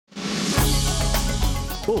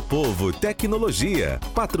O Povo Tecnologia.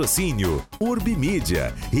 Patrocínio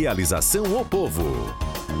Urbimídia. Realização O Povo.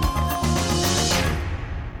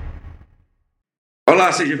 Olá,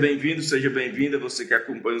 seja bem-vindo, seja bem-vinda, você que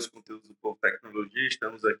acompanha os conteúdos do Povo Tecnologia.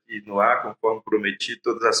 Estamos aqui no ar, conforme prometido,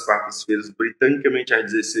 todas as quartas-feiras, britanicamente às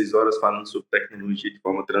 16 horas, falando sobre tecnologia de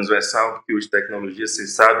forma transversal, porque hoje tecnologia, você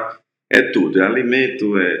sabe, é tudo. É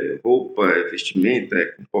alimento, é roupa, é vestimenta, é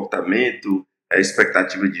comportamento, é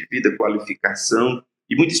expectativa de vida, qualificação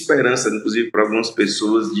e muita esperança, inclusive, para algumas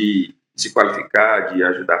pessoas de se qualificar, de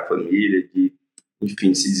ajudar a família, de,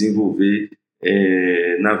 enfim, se desenvolver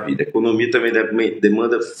na vida. A economia também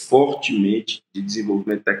demanda fortemente de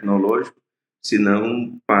desenvolvimento tecnológico,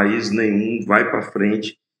 senão país nenhum vai para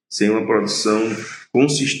frente sem uma produção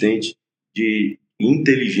consistente e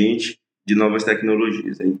inteligente de novas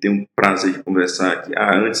tecnologias. A gente tem um prazer de conversar aqui.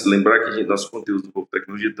 Antes, lembrar que nossos conteúdos do Povo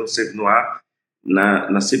Tecnologia estão sempre no ar,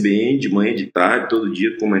 na CBN, de manhã e de tarde, todo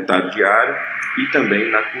dia, comentário diário, e também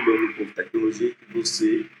na coluna do Povo Tecnologia, que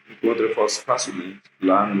você encontra facilmente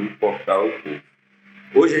lá no portal Povo.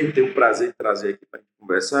 Hoje a gente tem o prazer de trazer aqui para a gente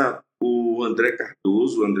conversar o André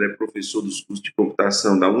Cardoso. O André é professor dos cursos de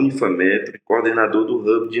computação da Unifametro e coordenador do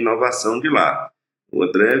Hub de Inovação de lá. O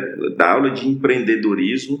André dá aula de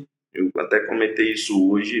empreendedorismo, eu até comentei isso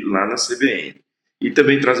hoje lá na CBN. E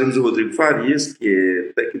também trazemos o Rodrigo Farias, que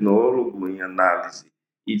é tecnólogo em análise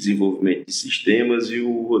e desenvolvimento de sistemas, e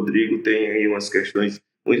o Rodrigo tem aí umas questões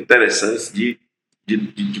muito interessantes de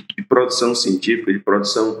produção científica, de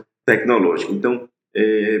produção tecnológica. Então,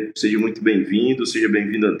 seja muito bem-vindo,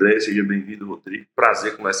 André, seja bem-vindo, Rodrigo.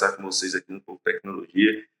 Prazer conversar com vocês aqui no Povo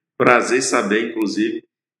Tecnologia. Prazer saber, inclusive,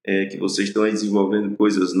 que vocês estão aí desenvolvendo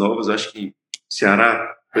coisas novas. Acho que o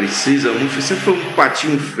Ceará precisa muito. Sempre foi um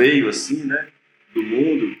patinho feio, assim, né, do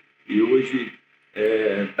mundo, e hoje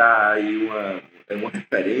dá aí uma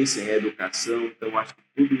referência em educação. Então, acho que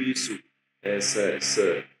tudo isso, essas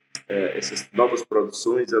novas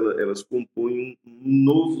produções, elas compõem um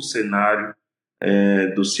novo cenário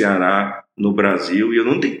do Ceará no Brasil. E eu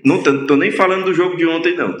não estou nem falando do jogo de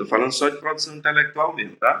ontem, não. Estou falando só de produção intelectual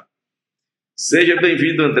mesmo, tá? Seja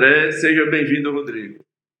bem-vindo, André. Seja bem-vindo, Rodrigo.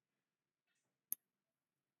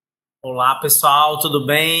 Olá, pessoal, tudo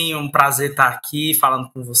bem? É um prazer estar aqui falando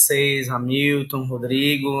com vocês, Hamilton,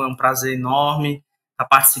 Rodrigo. É um prazer enorme estar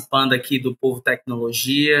participando aqui do Povo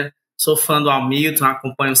Tecnologia. Sou fã do Hamilton,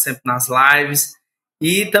 acompanho sempre nas lives.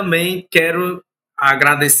 E também quero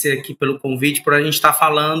agradecer aqui pelo convite, por a gente estar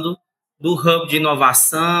falando do Hub de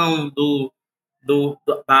Inovação,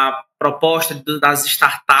 da proposta das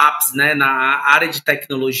startups, né, na área de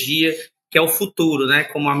tecnologia, que é o futuro, né?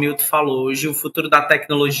 Como a Hamilton falou, hoje o futuro da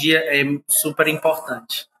tecnologia é super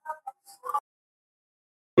importante.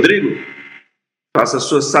 Rodrigo, faça a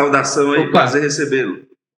sua saudação aí. Prazer recebê-lo.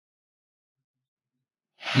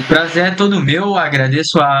 O prazer é todo meu,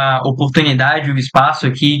 agradeço a oportunidade, o espaço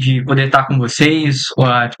aqui de poder estar com vocês,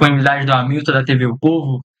 a disponibilidade do Hamilton da TV O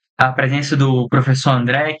Povo, a presença do professor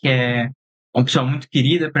André, que é uma pessoa muito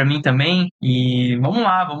querida para mim também, e vamos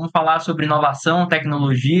lá, vamos falar sobre inovação,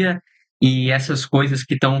 tecnologia e essas coisas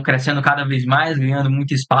que estão crescendo cada vez mais, ganhando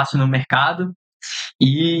muito espaço no mercado,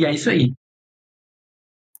 e é isso aí.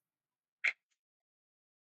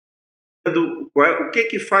 O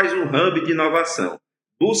que faz um hub de inovação?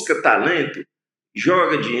 Busca talento,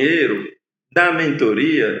 joga dinheiro, dá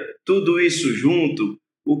mentoria, tudo isso junto.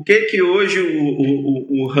 O que hoje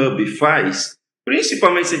o Hub faz?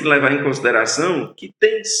 Principalmente se a gente levar em consideração que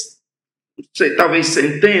tem, talvez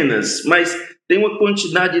centenas, mas tem uma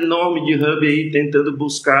quantidade enorme de Hub aí tentando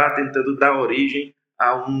buscar, tentando dar origem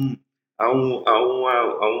a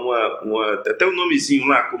até o nomezinho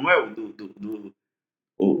lá, como é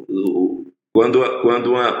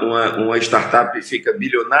quando uma startup fica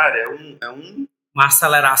bilionária, uma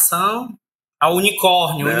aceleração, a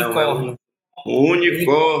unicórnio.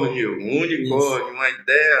 Unicórnio, uma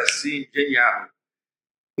ideia assim genial.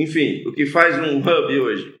 Enfim, o que faz um hub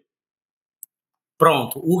hoje?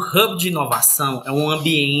 Pronto, o Hub de Inovação é um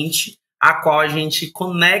ambiente a qual a gente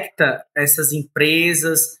conecta essas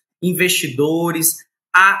empresas, investidores,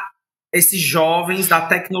 a esses jovens da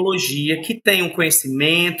tecnologia que têm um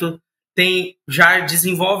conhecimento, já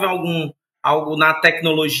desenvolvem algo na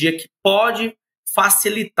tecnologia que pode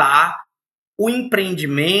facilitar o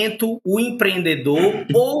empreendimento, o empreendedor,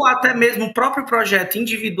 ou até mesmo o próprio projeto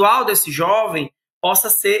individual desse jovem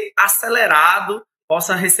possa ser acelerado,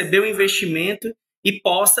 possa receber o investimento e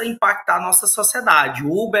possa impactar a nossa sociedade.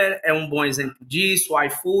 O Uber é um bom exemplo disso, o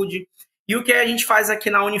iFood. E o que a gente faz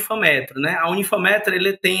aqui na Unifametro, né? A Unifametro,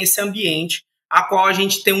 ele tem esse ambiente a qual a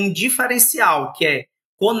gente tem um diferencial, que é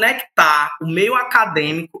conectar o meio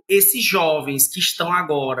acadêmico, esses jovens que estão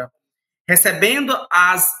agora recebendo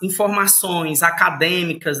as informações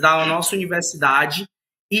acadêmicas da nossa universidade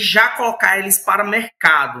e já colocar eles para o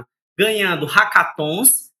mercado, ganhando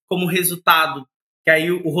hackathons como resultado, que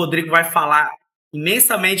aí o Rodrigo vai falar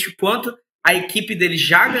imensamente o quanto a equipe dele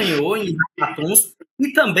já ganhou em hackathons,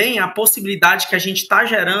 e também a possibilidade que a gente está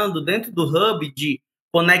gerando dentro do Hub de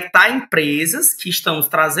conectar empresas que estamos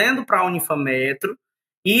trazendo para a Unifametro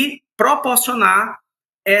e proporcionar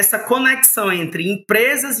essa conexão entre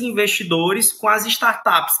empresas e investidores com as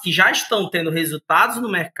startups que já estão tendo resultados no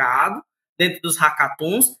mercado, dentro dos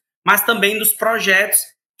hackathons, mas também dos projetos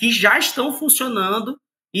que já estão funcionando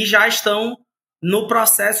e já estão no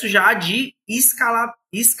processo já de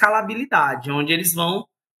escalabilidade, onde eles vão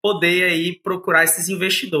poder aí procurar esses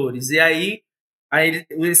investidores. E aí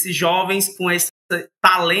esses jovens com esse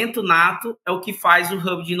talento nato é o que faz o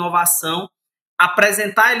Hub de Inovação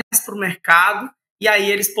apresentar eles para o mercado e aí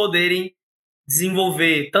eles poderem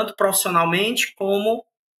desenvolver tanto profissionalmente como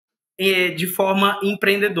de forma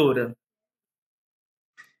empreendedora.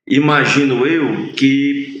 Imagino eu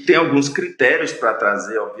que tem alguns critérios para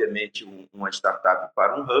trazer, obviamente, uma startup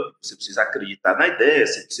para um hub. Você precisa acreditar na ideia,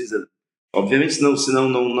 você precisa, obviamente, senão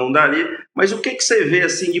não daria. Mas o que você vê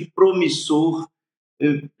assim de promissor?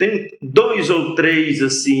 Tem 2 ou 3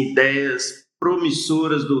 assim, ideias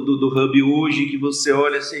promissoras do hub hoje que você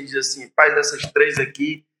olha assim, e diz assim, pai, dessas 3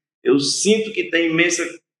 aqui, eu sinto que tem imensa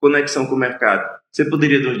conexão com o mercado. Você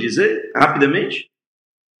poderia nos dizer rapidamente?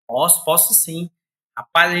 Posso sim.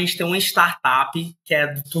 Rapaz, a gente tem uma startup que é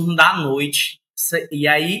do turno da noite. E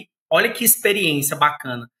aí, olha que experiência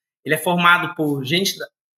bacana. Ele é formado por gente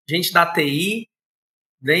da TI,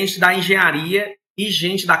 gente da engenharia e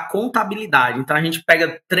gente da contabilidade. Então, a gente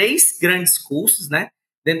pega 3 grandes cursos, né,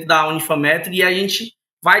 dentro da Unifametro e a gente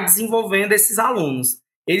vai desenvolvendo esses alunos.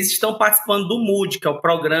 Eles estão participando do MOOD, que é o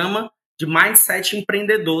Programa de Mindset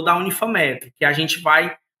Empreendedor da Unifametro, que a gente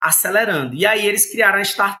vai acelerando. E aí, eles criaram a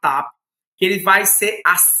startup, que ele vai ser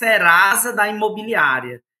a Serasa da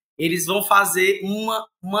imobiliária. Eles vão fazer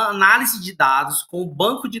uma análise de dados com o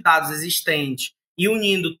banco de dados existente e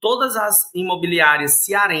unindo todas as imobiliárias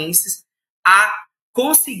cearenses a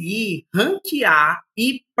conseguir ranquear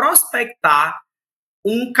e prospectar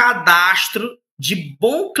um cadastro de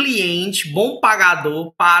bom cliente, bom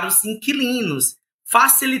pagador para os inquilinos,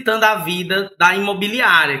 facilitando a vida da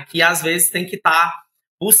imobiliária, que às vezes tem que estar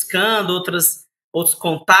buscando outros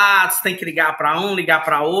contatos, tem que ligar para um, ligar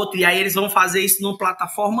para outro, e aí eles vão fazer isso numa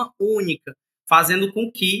plataforma única, fazendo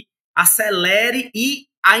com que acelere e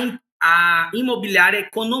a imobiliária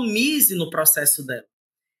economize no processo dela.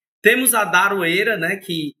 Temos a Daroeira, né,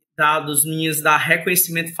 que dos meninos da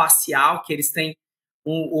reconhecimento facial, que eles têm,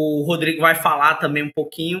 o Rodrigo vai falar também um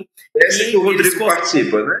pouquinho. Esse que o Rodrigo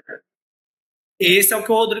participa, né? Esse é o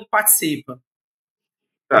que o Rodrigo participa.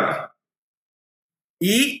 Tá.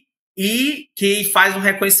 E que faz um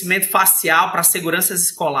reconhecimento facial para seguranças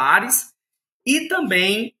escolares. E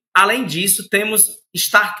também, além disso, temos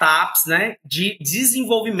startups, né, de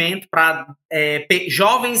desenvolvimento para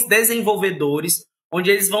jovens desenvolvedores, onde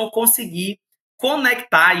eles vão conseguir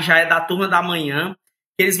conectar, e já é da turma da manhã,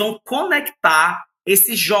 que eles vão conectar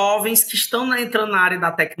esses jovens que estão entrando na área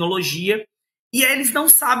da tecnologia e eles não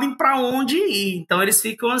sabem para onde ir. Então, eles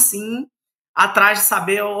ficam assim, atrás de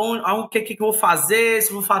saber o que eu vou fazer,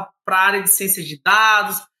 se eu vou para a área de ciência de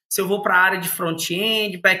dados, se eu vou para a área de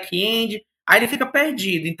front-end, back-end. Aí ele fica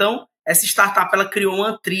perdido. Então, essa startup ela criou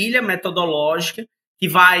uma trilha metodológica que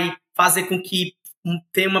vai fazer com que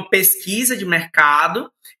tenha uma pesquisa de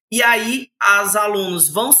mercado e aí os alunos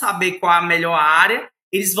vão saber qual é a melhor área,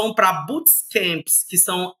 eles vão para bootcamps, que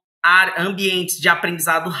são ambientes de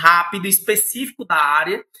aprendizado rápido, específico da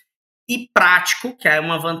área, e prático, que é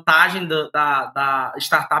uma vantagem da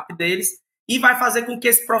startup deles, e vai fazer com que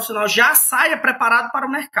esse profissional já saia preparado para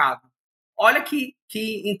o mercado. Olha que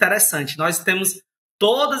interessante. Nós temos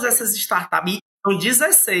todas essas startups, são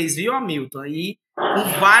 16, viu, Hamilton? E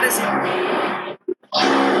com várias,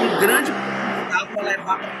 um grande potencial para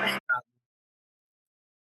levar para o mercado.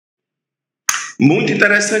 Muito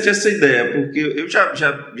interessante essa ideia, porque eu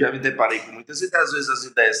já me deparei com muitas ideias. Às vezes as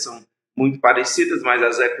ideias são muito parecidas, mas a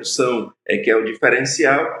execução é que é o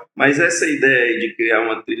diferencial. Mas essa ideia de criar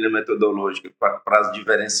uma trilha metodológica para as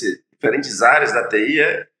diferentes áreas da TI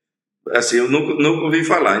assim, eu nunca ouvi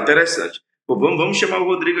falar. Interessante. Pô, vamos chamar o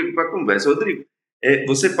Rodrigo aqui para a conversa. Rodrigo,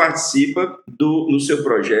 você participa no seu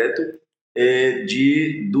projeto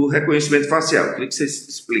do reconhecimento facial. Eu queria que você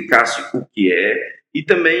explicasse o que é e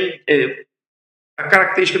também a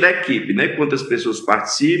característica da equipe, né? Quantas pessoas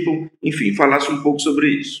participam, enfim, falasse um pouco sobre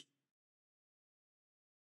isso.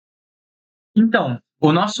 Então,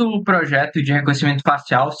 o nosso projeto de reconhecimento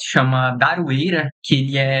facial se chama Darueira,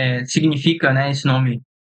 que significa, né, esse nome,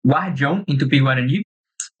 guardião em Tupi-Guarani.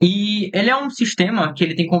 E ele é um sistema que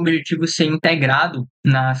ele tem como objetivo ser integrado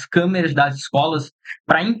nas câmeras das escolas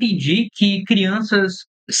para impedir que crianças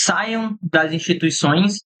saiam das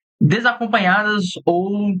instituições desacompanhadas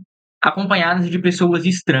ou acompanhadas de pessoas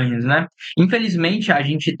estranhas, né? Infelizmente, a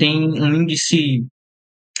gente tem um índice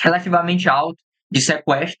relativamente alto de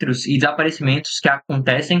sequestros e desaparecimentos que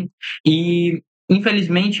acontecem e,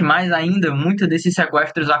 infelizmente, mais ainda, muitos desses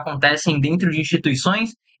sequestros acontecem dentro de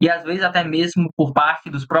instituições e, às vezes, até mesmo por parte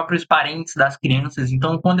dos próprios parentes das crianças.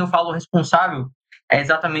 Então, quando eu falo responsável, é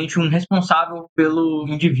exatamente um responsável pelo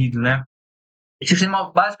indivíduo, né? O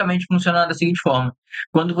sistema basicamente funciona da seguinte forma: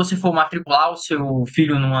 quando você for matricular o seu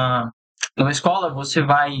filho numa escola, você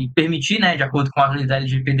vai permitir, né, de acordo com as leis da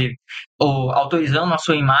LGPD, ou autorizando a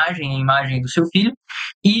sua imagem, a imagem do seu filho,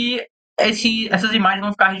 e essas imagens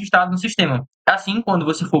vão ficar registradas no sistema. Assim, quando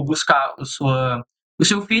você for buscar o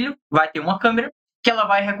seu filho, vai ter uma câmera que ela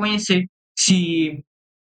vai reconhecer se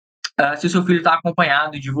o seu filho está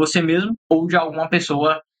acompanhado de você mesmo ou de alguma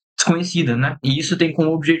pessoa desconhecida, né? E isso tem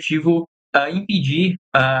como objetivo impedir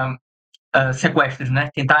sequestros, né?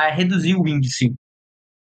 Tentar reduzir o índice.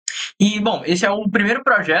 E, bom, esse é o primeiro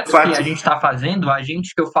projeto que a gente está fazendo. A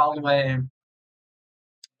gente que eu falo é...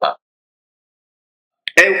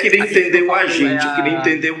 Eu queria entender o agente, eu queria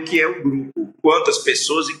entender o que é o grupo, quantas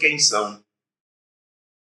pessoas e quem são.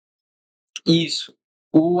 Isso.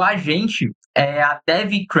 O agente é a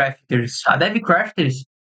DevCrafters. A DevCrafters,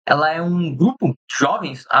 ela é um grupo de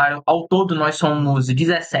jovens. Ao todo, nós somos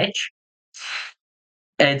 17.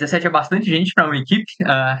 17 é bastante gente para uma equipe.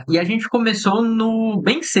 E a gente começou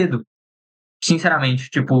bem cedo, sinceramente.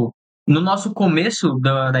 Tipo, no nosso começo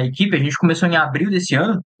da equipe, a gente começou em abril desse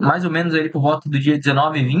ano, mais ou menos ali por volta do dia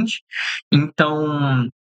 19 e 20. Então,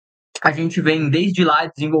 a gente vem desde lá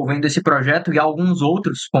desenvolvendo esse projeto e alguns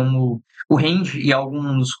outros, como o Range e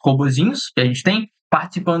alguns robozinhos que a gente tem,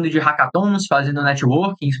 participando de hackathons, fazendo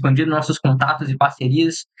networking, expandindo nossos contatos e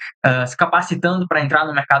parcerias, se capacitando para entrar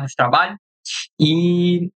no mercado de trabalho.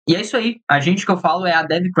 E é isso aí. A gente que eu falo é a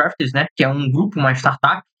DevCrafters, né? Que é um grupo, uma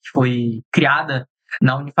startup que foi criada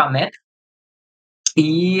na Unifametro.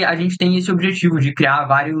 E a gente tem esse objetivo de criar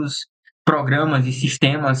vários programas e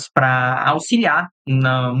sistemas para auxiliar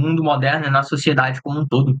no mundo moderno e na sociedade como um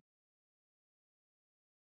todo.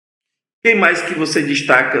 Quem mais que você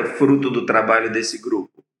destaca fruto do trabalho desse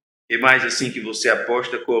grupo? Quem mais assim que você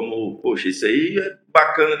aposta como, poxa, isso aí é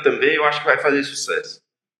bacana também, eu acho que vai fazer sucesso?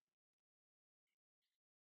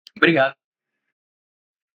 Obrigado.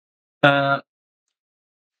 A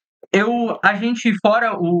gente,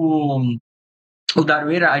 fora o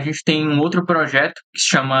Darueira, a gente tem um outro projeto que se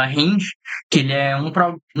chama Range, que ele é um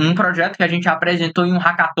projeto que a gente apresentou em um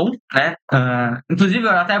hackathon, né? Inclusive,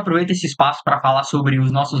 eu até aproveito esse espaço para falar sobre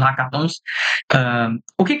os nossos hackathons.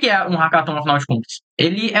 O que é um hackathon, afinal de contas?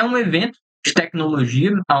 Ele é um evento de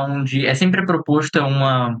tecnologia, onde é sempre proposta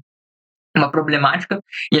uma problemática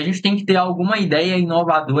e a gente tem que ter alguma ideia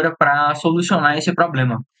inovadora para solucionar esse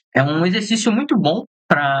problema. É um exercício muito bom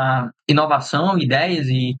para inovação, ideias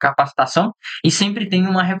e capacitação, e sempre tem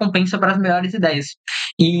uma recompensa para as melhores ideias.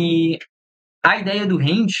 E a ideia do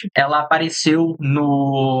Range, ela apareceu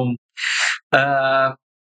no...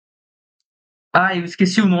 eu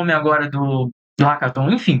esqueci o nome agora do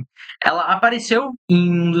hackathon. Enfim, ela apareceu em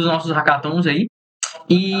um dos nossos hackathons aí,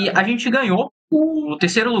 e a gente ganhou o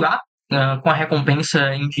terceiro lugar, com a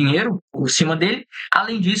recompensa em dinheiro por cima dele.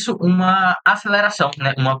 Além disso, uma aceleração,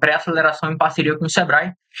 né? Uma pré-aceleração em parceria com o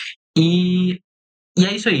Sebrae. E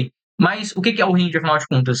é isso aí. Mas o que é o Range, afinal de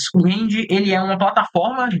contas? O Range, ele é uma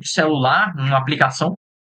plataforma de celular, uma aplicação,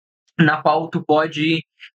 na qual tu pode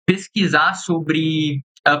pesquisar sobre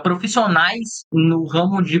profissionais no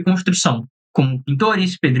ramo de construção, como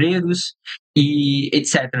pintores, pedreiros e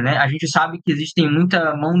etc. Né? A gente sabe que existem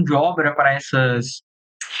muita mão de obra para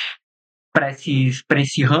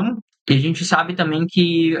esse ramo, e a gente sabe também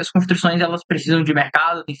que as construções elas precisam de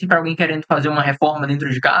mercado, tem sempre alguém querendo fazer uma reforma dentro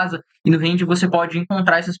de casa, e no Rende você pode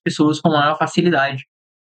encontrar essas pessoas com maior facilidade.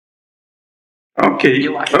 Ok,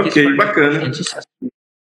 bacana. Bastante sucesso.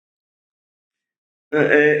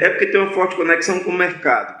 É porque tem uma forte conexão com o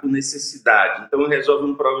mercado, com necessidade. Então, resolve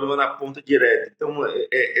um problema na ponta direta. Então,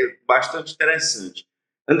 é bastante interessante.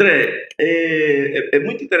 André, é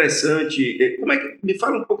muito interessante. Como é que me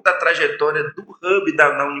fala um pouco da trajetória do Hub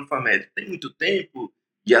da Unifametro? Tem muito tempo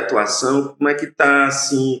de atuação? Como é que está,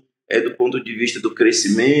 assim, do ponto de vista do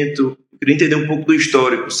crescimento? Eu queria entender um pouco do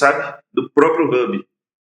histórico, sabe? Do próprio Hub.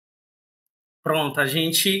 Pronto, a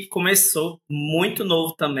gente começou muito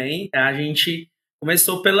novo também. A gente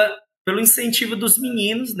começou pelo incentivo dos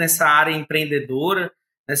meninos nessa área empreendedora,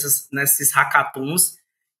 nesses hackathons.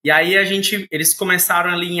 E aí eles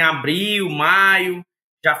começaram ali em abril, maio.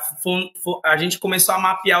 A gente começou a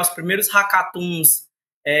mapear os primeiros hackathons.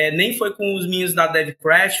 Nem foi com os meninos da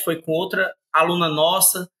DevCraft, foi com outra aluna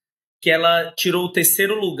nossa, que ela tirou o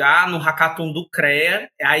 3º lugar no hackathon do CREA.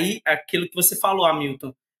 Aí, aquilo que você falou,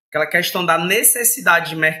 Hamilton, aquela questão da necessidade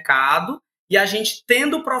de mercado e a gente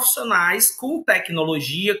tendo profissionais com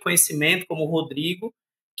tecnologia, conhecimento, como o Rodrigo,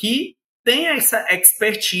 que tem essa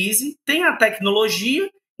expertise, tem a tecnologia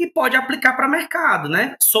e pode aplicar para o mercado,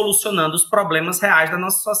 né? Solucionando os problemas reais da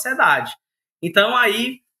nossa sociedade. Então,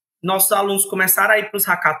 aí, nossos alunos começaram a ir para os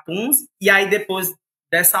hackathons e aí, depois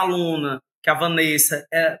dessa aluna, que é a Vanessa,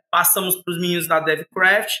 passamos para os meninos da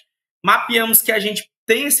DevCraft, mapeamos que a gente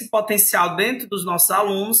tem esse potencial dentro dos nossos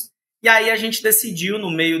alunos, e aí a gente decidiu, no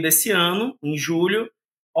meio desse ano, em julho,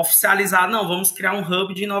 oficializar, vamos criar um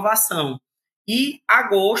hub de inovação. E, em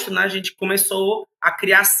agosto, né, a gente começou a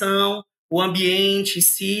criação, o ambiente em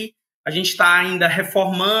si, a gente está ainda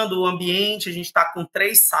reformando o ambiente, a gente está com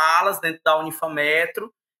 3 salas dentro da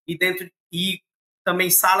Unifametro, e também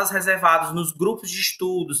salas reservadas nos grupos de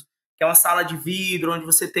estudos, que é uma sala de vidro, onde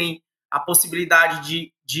você tem a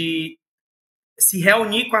possibilidade de se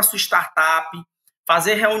reunir com a sua startup,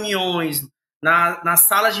 fazer reuniões nas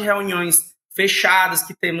salas de reuniões fechadas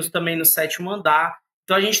que temos também no 7º andar.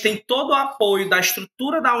 Então, a gente tem todo o apoio da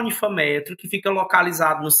estrutura da Unifametro, que fica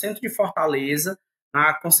localizado no centro de Fortaleza,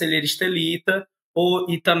 na Conselheira Estelita,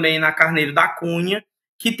 e também na Carneiro da Cunha,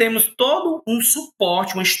 que temos todo um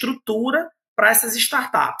suporte, uma estrutura para essas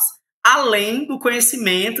startups. Além do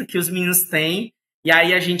conhecimento que os meninos têm, e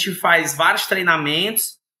aí a gente faz vários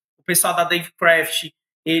treinamentos. O pessoal da DevCraft,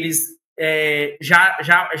 eles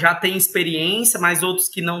já têm experiência, mas outros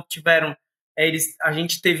que não tiveram, a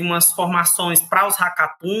gente teve umas formações para os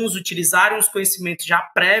hackathons, utilizarem os conhecimentos já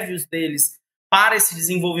prévios deles para esse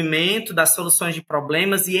desenvolvimento das soluções de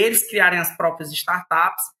problemas e eles criarem as próprias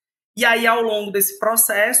startups. E aí, ao longo desse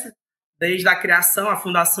processo, desde a criação, a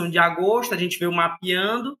fundação de agosto, a gente veio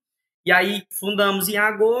mapeando, e aí fundamos em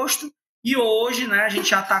agosto, e hoje, né, a gente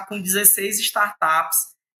já está com 16 startups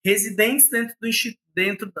residentes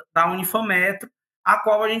dentro da Unifametro, a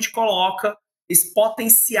qual a gente coloca esse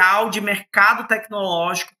potencial de mercado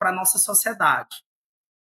tecnológico para a nossa sociedade.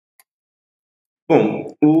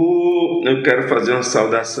 Bom, eu quero fazer uma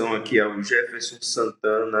saudação aqui ao Jefferson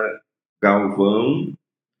Santana Galvão,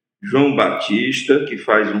 João Batista, que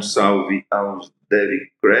faz um salve aos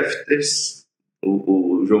DevCrafters.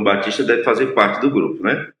 O João Batista deve fazer parte do grupo,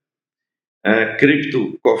 né?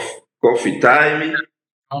 Crypto Coffee Time,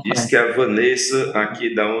 diz que a Vanessa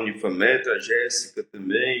aqui da Unifametro, a Jéssica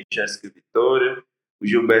também, Jéssica Vitória. O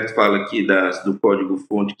Gilberto fala aqui do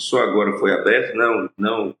código-fonte que só agora foi aberto.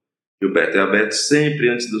 Não, Gilberto, é aberto sempre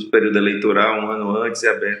antes do período eleitoral, um ano antes, é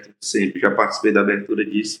aberto sempre. Já participei da abertura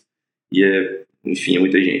disso e enfim, é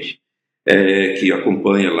muita gente que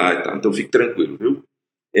acompanha lá e tal. Então, fique tranquilo, viu?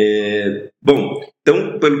 Bom,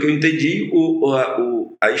 então, pelo que eu entendi,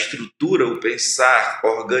 a estrutura, o pensar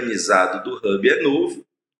organizado do Hub é novo,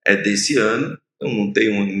 é desse ano, então não tem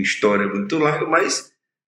uma história muito larga, mas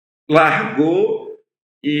largou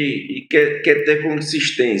e quer ter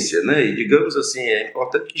consistência, né? E digamos assim, é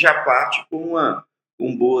importante que já parte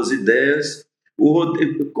com boas ideias.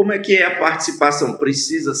 Como é que é a participação?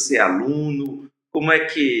 Precisa ser aluno? Como é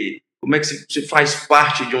que se faz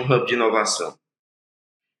parte de um Hub de inovação?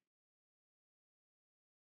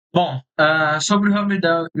 Bom, sobre o Hub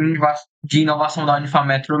de Inovação da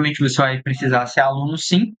Unifametro, provavelmente você vai precisar ser aluno,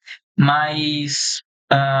 sim, mas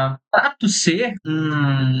para tu ser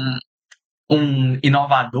um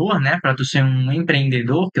inovador, né, para tu ser um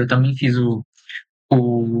empreendedor, que eu também fiz o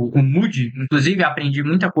MUD, inclusive aprendi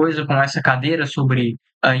muita coisa com essa cadeira sobre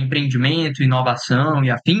empreendimento, inovação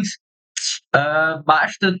e afins.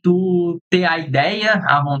 Basta tu ter a ideia,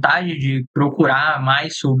 a vontade de procurar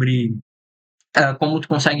mais sobre como tu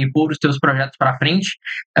consegue pôr os teus projetos para frente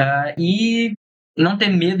e não ter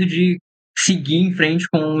medo de seguir em frente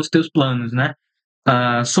com os teus planos, né?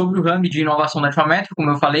 Sobre o Hub de Inovação da Unifametro, como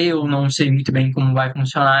eu falei, eu não sei muito bem como vai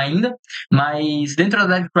funcionar ainda, mas dentro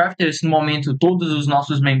da DevCrafters, no momento, todos os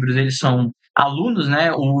nossos membros, eles são alunos, né?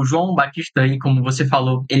 O João Batista, aí, como você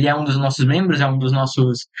falou, ele é um dos nossos membros, é um dos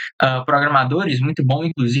nossos programadores, muito bom,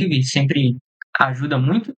 inclusive, sempre ajuda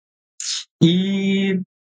muito. E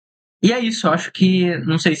é isso, eu acho que,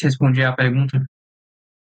 não sei se respondi a pergunta.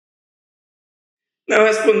 Não,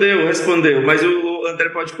 respondeu, mas o André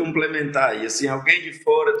pode complementar aí. Assim, alguém de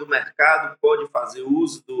fora do mercado pode fazer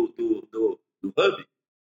uso do Hub?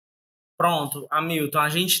 Pronto, Hamilton, a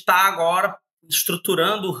gente está agora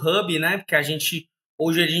estruturando o Hub, né? Porque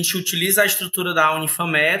hoje a gente utiliza a estrutura da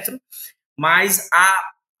Unifametro, mas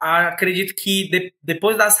acredito que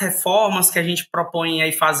depois das reformas que a gente propõe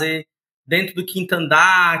aí fazer dentro do quinto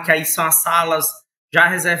andar, que aí são as salas já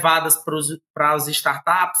reservadas para os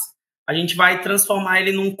startups, a gente vai transformar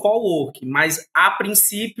ele num coworking, mas a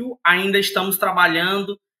princípio ainda estamos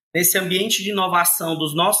trabalhando nesse ambiente de inovação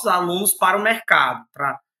dos nossos alunos para o mercado,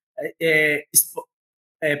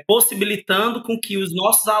 possibilitando com que os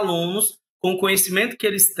nossos alunos, com o conhecimento que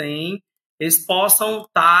eles têm, eles possam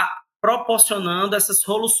estar proporcionando essas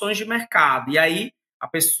soluções de mercado. E aí,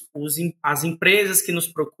 as empresas que nos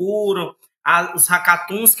procuram, os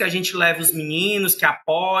hackathons que a gente leva os meninos, que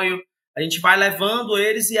apoiam, a gente vai levando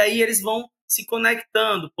eles e aí eles vão se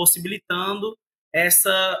conectando, possibilitando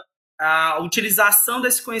a utilização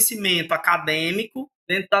desse conhecimento acadêmico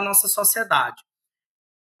dentro da nossa sociedade.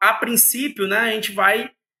 A princípio, né, a gente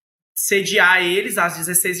vai sediar eles, as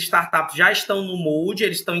 16 startups já estão no Mood,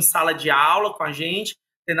 eles estão em sala de aula com a gente,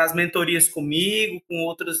 tendo as mentorias comigo, com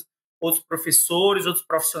outros professores, outros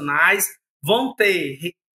profissionais. Vão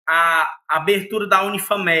ter a abertura da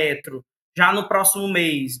Unifametro já no próximo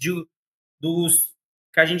mês, dos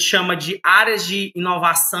que a gente chama de áreas de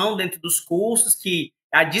inovação dentro dos cursos, que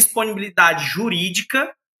é a disponibilidade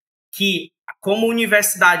jurídica, que como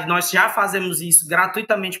universidade nós já fazemos isso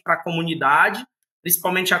gratuitamente para a comunidade,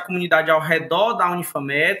 principalmente a comunidade ao redor da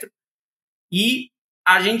Unifametro, e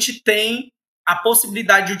a gente tem a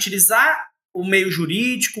possibilidade de utilizar o meio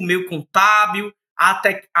jurídico, o meio contábil,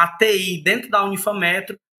 a TI dentro da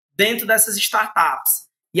Unifametro, dentro dessas startups.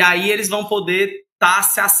 E aí eles vão poder estar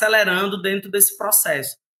se acelerando dentro desse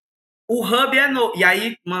processo. O Hub é novo. E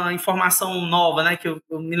aí, uma informação nova, né, que eu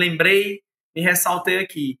me lembrei, me ressaltei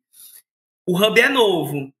aqui. O Hub é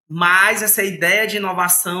novo, mas essa ideia de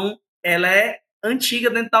inovação ela é antiga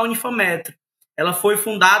dentro da Unifametro. Ela foi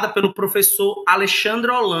fundada pelo professor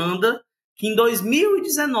Alexandre Holanda, que em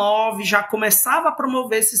 2019 já começava a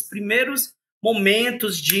promover esses primeiros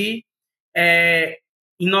momentos de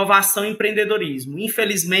inovação e empreendedorismo.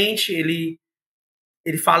 Infelizmente, ele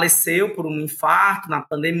faleceu por um infarto na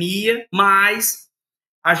pandemia, mas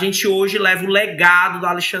a gente hoje leva o legado do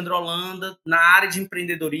Alexandre Holanda na área de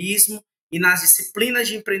empreendedorismo e nas disciplinas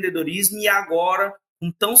de empreendedorismo, e agora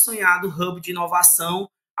um tão sonhado Hub de Inovação,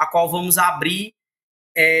 a qual vamos abrir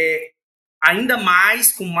ainda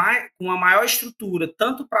mais com uma maior estrutura,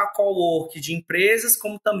 tanto para cowork de empresas,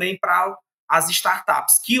 como também para as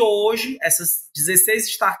startups, que hoje, essas 16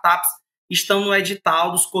 startups, estão no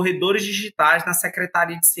edital dos corredores digitais na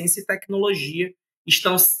Secretaria de Ciência e Tecnologia,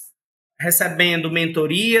 estão recebendo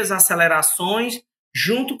mentorias, acelerações,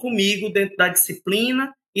 junto comigo dentro da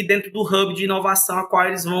disciplina e dentro do Hub de Inovação, a qual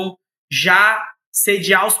eles vão já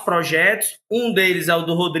sediar os projetos. Um deles é o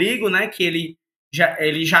do Rodrigo, né, que ele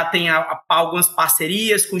já tem algumas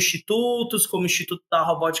parcerias com institutos, como o Instituto da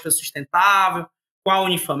Robótica Sustentável, com a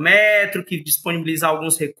Unifametro, que disponibiliza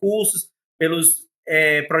alguns recursos pelos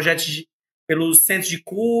projetos, pelos centros de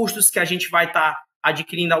custos, que a gente vai estar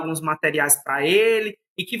adquirindo alguns materiais para ele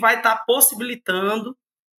e que vai estar possibilitando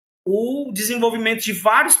o desenvolvimento de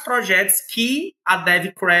vários projetos que a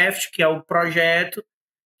DevCraft, que é o projeto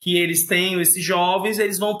que eles têm, esses jovens,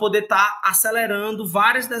 eles vão poder estar acelerando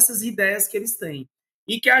várias dessas ideias que eles têm.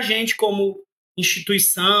 E que a gente, como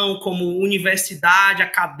instituição, como universidade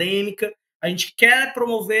acadêmica, a gente quer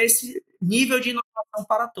promover esse nível de inovação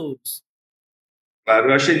para todos. Claro,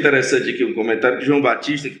 eu achei interessante aqui um comentário de João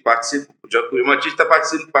Batista, que participa. O João Batista está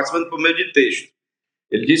participando por meio de texto.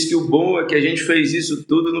 Ele disse que o bom é que a gente fez isso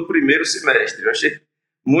tudo no primeiro semestre. Eu achei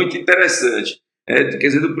muito interessante. Quer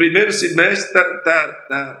dizer, no primeiro semestre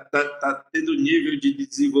está tendo um nível de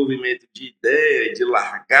desenvolvimento de ideia, de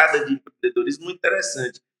largada de empreendedorismo muito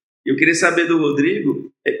interessante. Eu queria saber do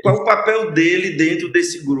Rodrigo qual o papel dele dentro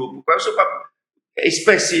desse grupo. Qual é o seu papel? É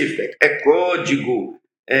específico? É código?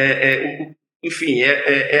 Enfim,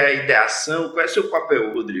 a ideação? Qual é o seu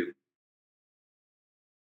papel, Rodrigo?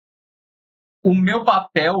 O meu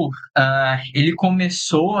papel, ele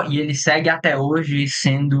começou e ele segue até hoje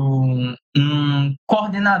sendo um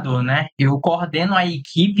coordenador, né? Eu coordeno a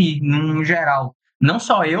equipe no geral. Não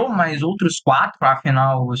só eu, mas outros 4,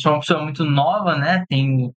 afinal, eu sou uma pessoa muito nova, né?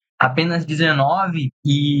 Tenho apenas 19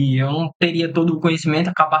 e eu não teria todo o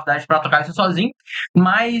conhecimento, a capacidade para tocar isso sozinho,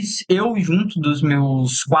 mas eu, junto dos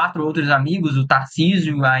meus 4 outros amigos, o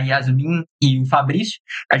Tarcísio, a Yasmin e o Fabrício,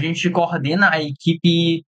 a gente coordena a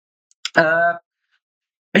equipe.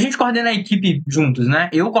 A gente coordena a equipe juntos, né?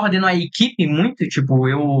 Eu coordeno a equipe muito, tipo,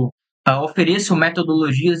 eu ofereço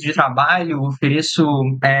metodologias de trabalho, ofereço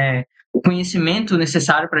o conhecimento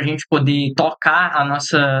necessário para a gente poder tocar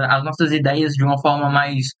as nossas ideias de uma forma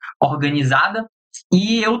mais organizada.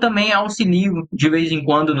 E eu também auxilio de vez em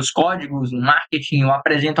quando nos códigos, no marketing, eu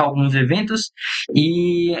apresento alguns eventos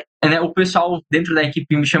e, né, o pessoal dentro da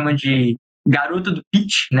equipe me chama de garoto do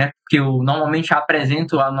pitch, né? Porque eu normalmente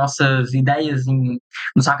apresento as nossas ideias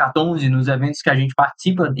nos hackathons e nos eventos que a gente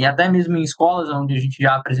participa, e até mesmo em escolas onde a gente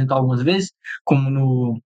já apresentou algumas vezes, como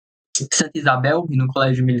no Santa Isabel e no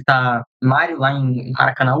Colégio Militar Mário, lá em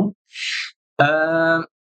Maracanaú.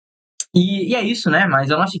 E é isso, né? Mas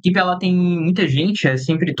a nossa equipe ela tem muita gente, é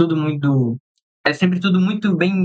sempre tudo muito bem